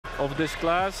of this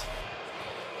class.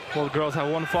 Both girls have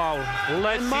one foul.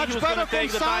 Let's see who's going to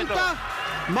take the title.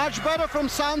 Much better from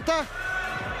Santa.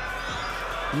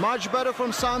 Much better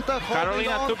from Santa.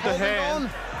 Carolina took the hand.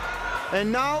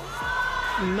 And now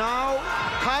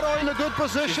Caro in a good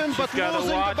position, but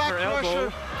losing the back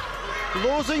pressure.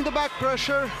 Losing the back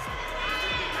pressure.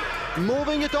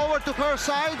 Moving it over to her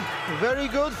side. Very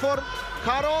good for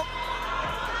Caro.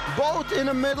 Both in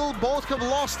the middle. Both have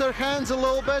lost their hands a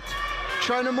little bit.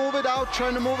 Trying to move it out,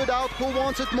 trying to move it out. Who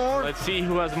wants it more? Let's see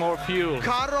who has more fuel.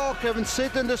 Caro can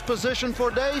sit in this position for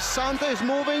days. Santa is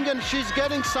moving and she's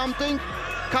getting something.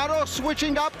 Caro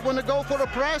switching up when they go for a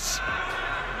press.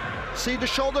 See the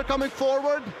shoulder coming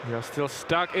forward. You're still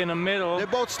stuck in the middle. They're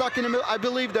both stuck in the middle. I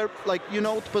believe they're like, you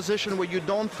know, position where you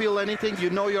don't feel anything. You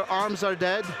know your arms are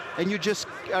dead and you just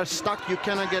are stuck. You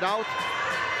cannot get out.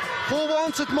 Who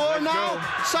wants it more now?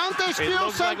 Santa's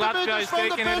few centimeters from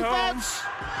the pin pads.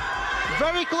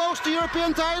 Very close to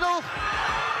European title.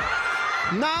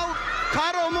 Now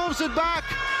Caro moves it back.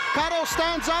 Caro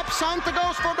stands up. Santa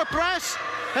goes for the press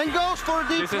and goes for a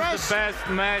deep press. This is the best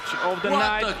match of the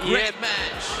night. What a great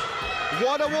match.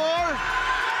 What a war.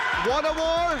 What a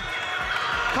war.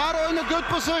 Caro in a good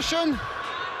position.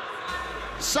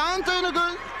 Santa in a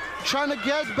good, trying to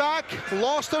get back.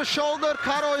 Lost her shoulder.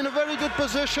 Caro in a very good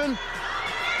position.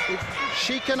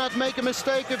 She cannot make a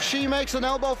mistake if she makes an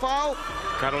elbow foul.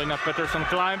 Carolina Pettersson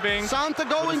climbing. Santa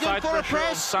going in for a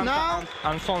press now.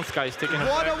 Ansonska is taking a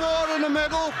What a war in the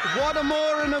middle. What a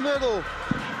war in the middle.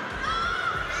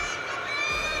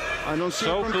 I don't see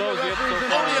so close yet so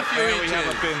far. Only a few inches. We have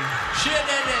a pin. She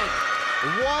did it.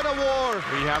 What a war.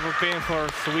 We have a pin for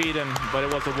Sweden, but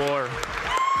it was a war.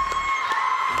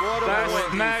 What a Best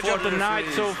war. match of the night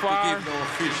so far.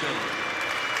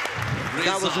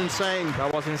 That was insane.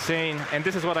 That was insane. And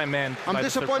this is what I meant. I'm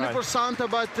disappointed for Santa,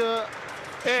 but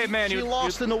hey, man, she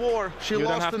lost in the war. She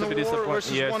lost in the war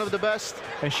versus one of the best.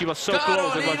 And she was so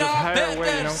close. It was just hair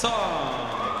away, you know.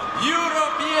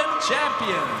 European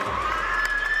champion.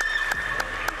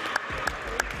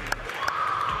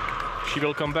 She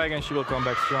will come back and she will come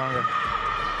back stronger.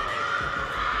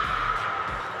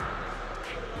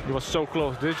 It was so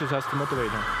close. This just has to motivate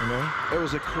her, you know? It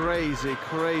was a crazy,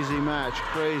 crazy match.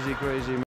 Crazy, crazy match.